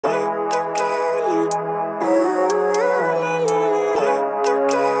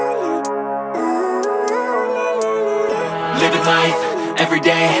every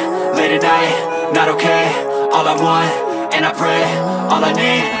day, late at night, not okay. All I want, and I pray, all I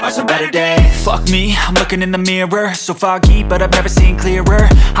need are some better days. Fuck me, I'm looking in the mirror, so foggy, but I've never seen clearer.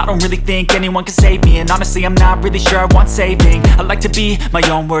 I don't really think anyone can save me, and honestly I'm not really sure I want saving. I like to be my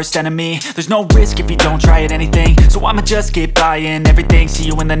own worst enemy. There's no risk if you don't try at anything, so I'ma just keep buying everything. See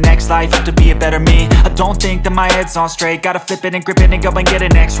you in the next life, have to be a better me. I don't think that my head's on straight, gotta flip it and grip it and go and get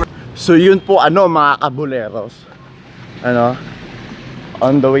an X-ray. So yun po mga kabuleros,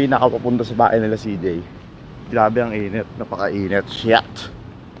 on the way na ako papunta sa bahay nila CJ. Grabe ang init, napaka-init, shit.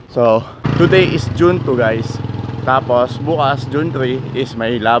 So, today is June 2 guys. Tapos, bukas, June 3 is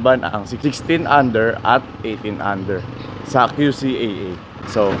may laban ang 16 under at 18 under sa Qcaa.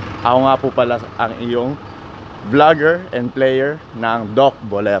 So, ako nga po pala ang iyong vlogger and player ng Doc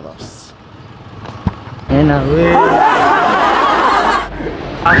Boleros. And away.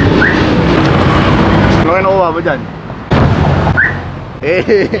 Ano yung nakuha mo dyan?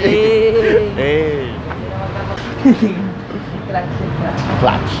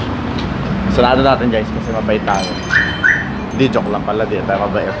 Clutch. Sarado natin guys kasi mabait tayo. Hindi, joke lang pala, di tayo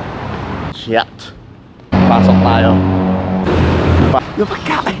mabait. Shit. Pasok tayo. Yung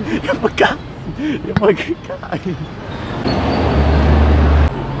pagkain.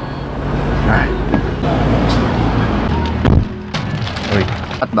 Ay. Uy,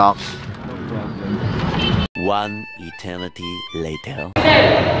 hot dog. One eternity later.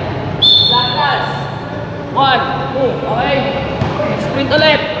 Lakas! 1, 2, okay. Sprint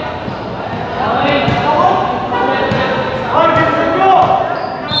ulit. Okay.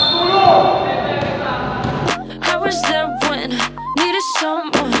 I was there when I needed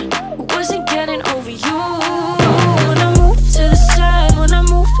someone who wasn't getting over you. When I move to the side, when I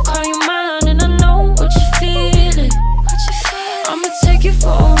move, call you mine, and I know what you're feeling. I'ma take you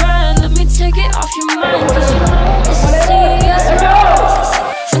for a ride, let me take it off your mind, 'cause you know it's a serious.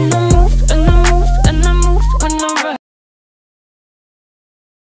 And I move, and I move, and I move when I ride.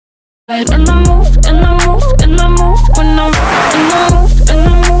 And I move, and I move, and I move when I ride. And I move, and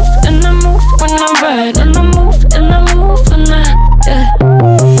I move, and I move when I ride. And I move, and I move when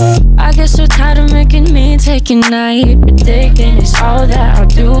I get so tired of making me take a night, but taking is all that I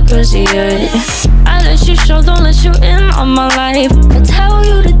do 'cause of you. I let you show, don't let you in on my life. I tell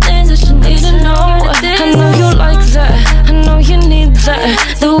you the things that you need to know. I know you like that, I know you need that.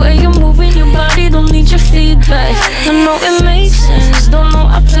 The way you're moving your body, don't need your feedback. I know it makes sense, don't know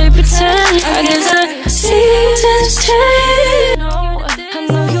I play pretend. I guess the seasons change. I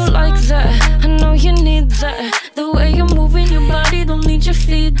know you like that, I know you need that. The way you're moving your body, don't need your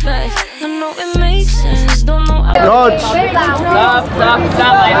feedback. I know it makes sense, don't know I Coach! Stop.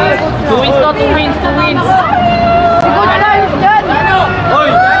 Two wins.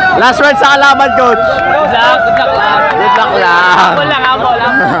 Last word sa kalaban, Coach! Good luck lang. Good luck lang! Humble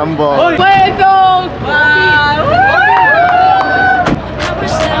lang. Humble.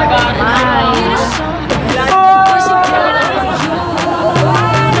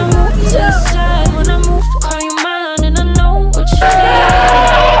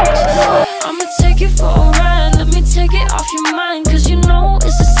 I'ma take you for a ride, let me take it off your mind, 'cause you know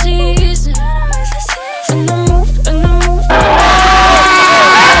it's a season. And I move, and I move.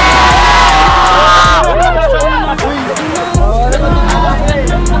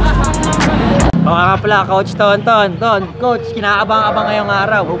 O nga pala, Coach Ton. Coach, kinaabang-abang ngayong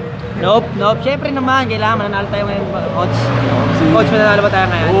araw. Nope. Siyempre naman, kailangan mananalo tayo ngayon, Coach. Coach, mananalo ba tayo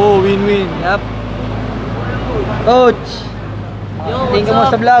ngayon? Oh, win-win. Yup. Coach, tingin mo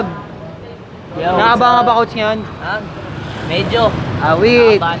sa vlog. Naabang nga ba, Coach, ngayon? Medyo.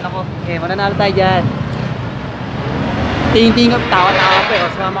 Wait. Nakabahan ako. Okay, mananalo tayo dyan. Tingin tawa-tawa pa eh.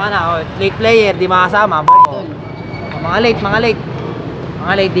 Sumama ka na. Late player, di makasama. Mga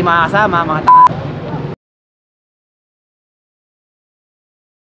late, di makasama. Mga tanga.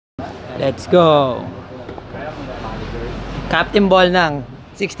 Let's go. Captain Ball ng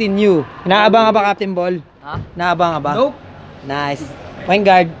 16U. Inaabang nga ba, Captain Ball? Ha? Naabang nga ba? Nope. Nice. Point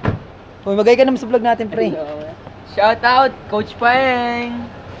guard. Magay ka naman sa vlog natin, pre. Shout out, Coach Paeng.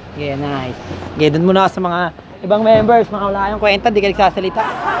 Yeah, nice. Okay, dun muna sa mga ibang members. Mga wala kayong kwenta, di ka nagsasalita.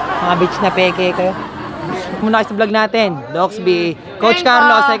 Mga bitch na peke kayo. Muna sa vlog natin. Doxby. Coach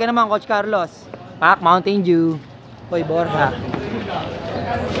Carlos. Ay ka naman, Coach Carlos. Pac, Mountain Dew. Hoy, Borja.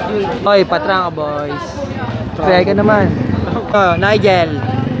 Hoy, Patranga boys. Ay ka naman. Nigel.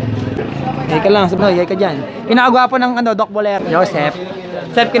 Ay ka lang, sabay, ay ka dyan. Pinakagwapo ng Doc Bolero. Yo, Sep.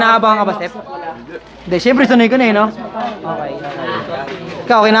 Sep, kinakabang ka ba, Sep? Hindi, syempre sunod ko na eh, no? Okay.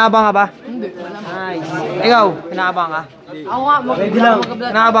 Ikaw, kinakabang ka ba? Hindi. Nice. Ikaw, kinakabang ka? Ako nga, ready lang.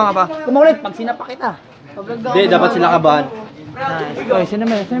 Kinakabang ka ba? Kumulit, pag sinapak kita. Hindi, dapat sila kabahan. Nice. Oy, sino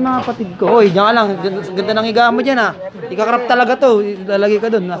yung mga kapatid ko? Oy, diyan ka lang. Ganda ng higa mo dyan ah. Ikakrap talaga to. Lalagay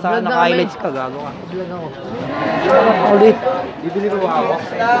ka dun. Naka-highlights ka. Gago ka. Ulit. Bibili ko ako.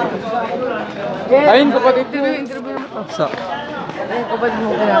 Ayun, kapatid ko. So,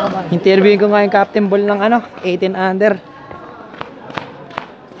 interviewin ko nga yung Captain Ball ng 18 under.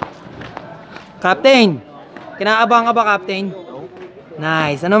 Captain! Kinakabahan ka ba, Captain?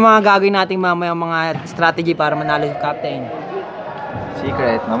 Nice. Ano mga gagawin natin mamaya mga strategy para manalo si Captain?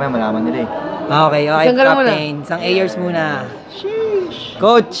 Secret. Mamaya malaman nila eh. Okay, Captain. Isang Ayers muna. Sheesh.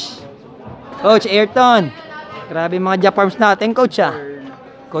 Coach Ayrton. Grabe mga Japarms natin, Coach ah.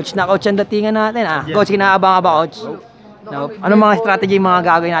 Coach na coach ang datingan natin ah. Coach, kinakabahan ka ba, Coach? No. Ano mga strategy mga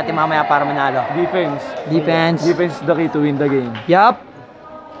gagawin natin mamaya para manalo? Defense. Defense is the key to win the game. Yup.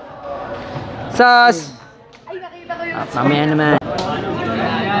 Sas. Mamaya naman.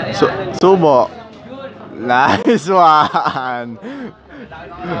 Subo. Nice one.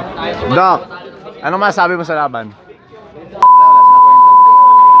 Doc, ano masabi mo sa laban?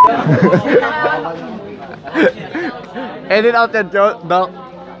 Edit out yan, Doc.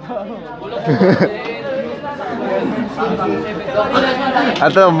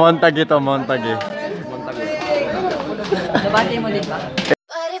 Ito, montage ito, montage. Nabati mo din ba?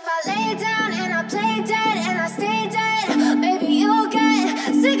 But if I lay down and I play dead and I stay dead, maybe you'll get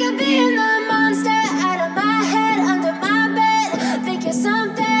sick of being the monster out of my head, under my bed. Think you're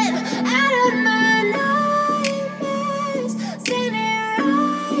something out of my nightmares, standing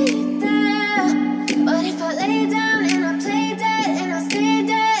right there. But if I lay down and I play dead and I stay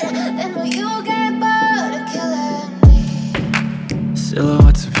dead, then will you get bored of killing me?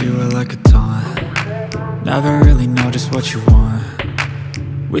 Silhouettes of you are like a taunt. Never really know just what you want.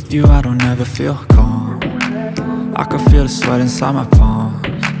 With you I don't ever feel calm. I can feel the sweat inside my palms.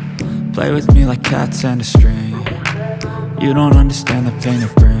 Play with me like cats and a string. You don't understand the pain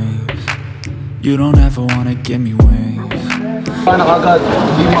it brings. You don't ever wanna give me wings. Paano kagad?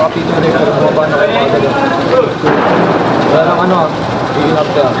 Hindi mo makapito na pero bumaba na kagad. Wala nang iinap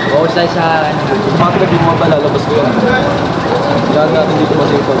ka. Focus tayo sa Bakit hindi mo ba lalabas ko yan? Lahat natin dito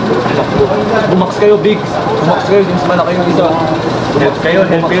masipag. Bumaks kayo, Bigs. Bumaks kayo, mas malaki yung isa. Help kayo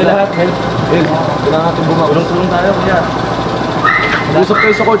lahat. Help. Kailangan natin bumaks. Tulong tayo, kuya. Mag-usap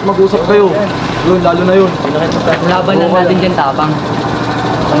kayo sa court, mag-usap kayo. Yun, lalo na yun. laban lang natin dyan tapang.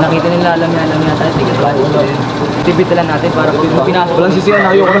 Pag nakita nila, alam niya tayo. Sige, activity lang natin para pag pinasok. Walang sisiyan,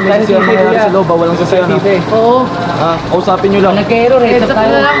 ayoko na may sisiyan mangyayari sa loob. Walang sisiyan. Oo. Ha? Kausapin nyo lang. Nagka-error eh. Heads up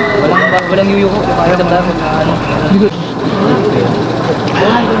tayo. Walang yuyuko. Kaya naman ano.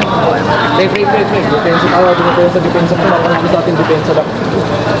 Break. Depensa tayo, depensa ko. Marami sa ating depensa lang.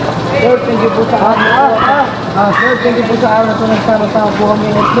 Sir, thank you po sa Sir, thank you po sa araw na ito nagsama-sama po kami.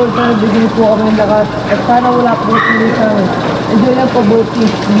 At Lord, sana bigyan po kami ng lakas. At sana wala po sila sa amin. Enjoy lang po, Bertie.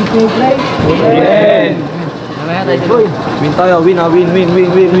 Hindi kayo, right? Amen! Mamaya tayo. Win tayo, win.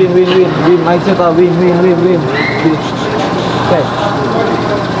 Win, mindset win. Okay.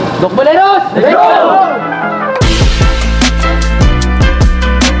 Doc Boleros! Let's go!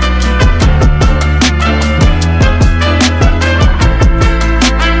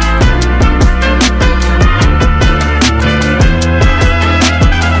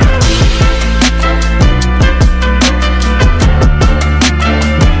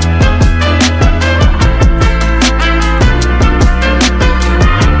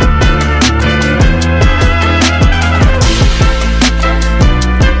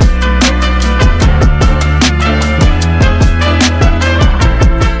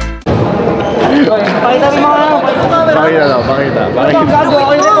 Pakita. Gago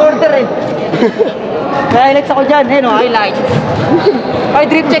ako yung reporter eh. May highlights ako dyan. Ayun o, highlights. Ay,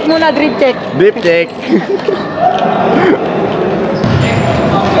 drip check muna, drip check. Drip check.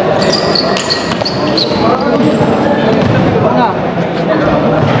 Ano?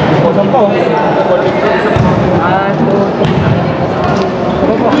 Pusang po.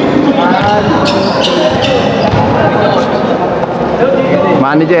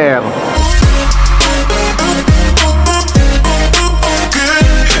 Manager.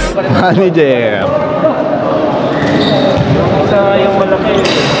 Manager. Sa yung malaki.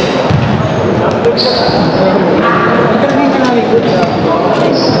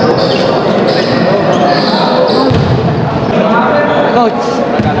 Coach,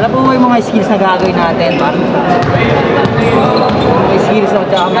 alam po mo yung mga skills na gagawin natin para mga skills at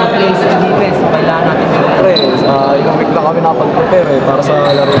saka mga plays sa defense na kailangan natin Siyempre, ilang week na kami nakapag-prepare para sa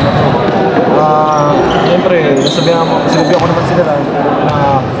laro na ito. Siyempre, sinabihan ko naman sila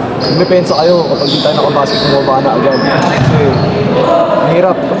na Magdepensa kayo kapag di tayo nakabasket, bumaba na agad. Kasi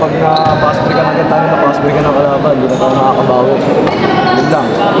mahirap kapag na-basket ka na agad tayo, na-basket ka ng kalaban, hindi na tayo nakakabawi. Yun lang.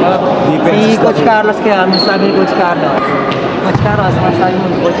 Defense Si is the Coach key. Carlos kaya, masasabi ni Coach Carlos. Coach Carlos, masasabi mo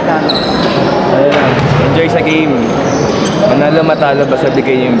ni Coach Carlos. Ayun lang, enjoy sa game. Manalo matalo basta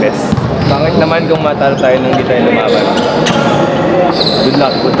bigay niyo yung best. Pangit naman kung matalo tayo nung hindi tayo lumaban. Good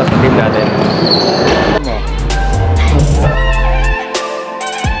luck sa team natin.